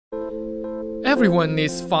Everyone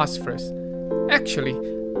needs phosphorus. Actually,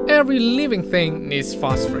 every living thing needs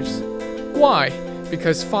phosphorus. Why?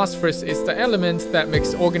 Because phosphorus is the element that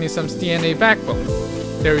makes organisms' DNA backbone.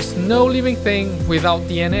 There is no living thing without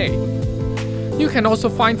DNA. You can also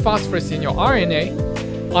find phosphorus in your RNA.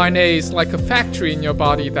 RNA is like a factory in your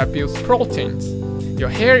body that builds proteins. Your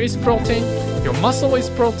hair is protein, your muscle is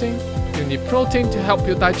protein. You need protein to help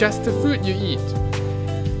you digest the food you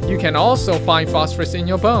eat. You can also find phosphorus in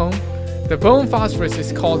your bone. The bone phosphorus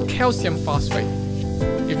is called calcium phosphate.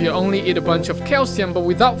 If you only eat a bunch of calcium but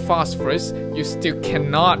without phosphorus, you still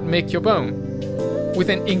cannot make your bone. With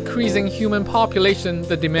an increasing human population,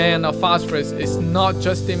 the demand of phosphorus is not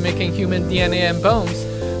just in making human DNA and bones.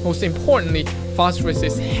 Most importantly, phosphorus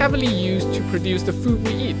is heavily used to produce the food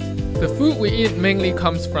we eat. The food we eat mainly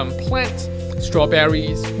comes from plants.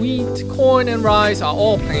 Strawberries, wheat, corn, and rice are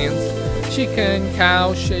all plants. Chicken,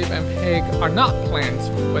 cow, sheep, and pig are not plants,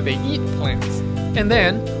 but they eat plants. And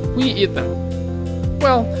then, we eat them.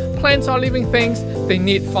 Well, plants are living things. They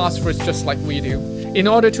need phosphorus just like we do. In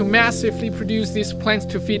order to massively produce these plants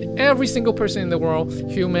to feed every single person in the world,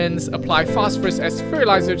 humans apply phosphorus as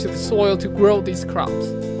fertilizer to the soil to grow these crops.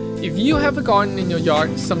 If you have a garden in your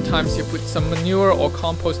yard, sometimes you put some manure or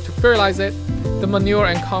compost to fertilize it. The manure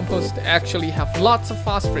and compost actually have lots of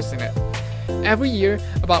phosphorus in it. Every year,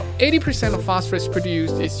 about 80% of phosphorus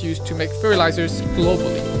produced is used to make fertilizers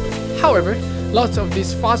globally. However, lots of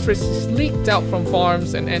this phosphorus is leaked out from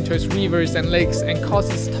farms and enters rivers and lakes and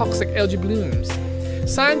causes toxic algae blooms.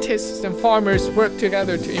 Scientists and farmers work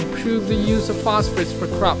together to improve the use of phosphorus for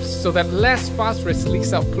crops so that less phosphorus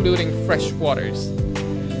leaks out polluting fresh waters.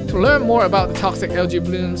 To learn more about the toxic algae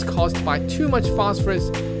blooms caused by too much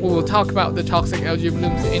phosphorus, we will talk about the toxic algae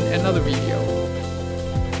blooms in another video.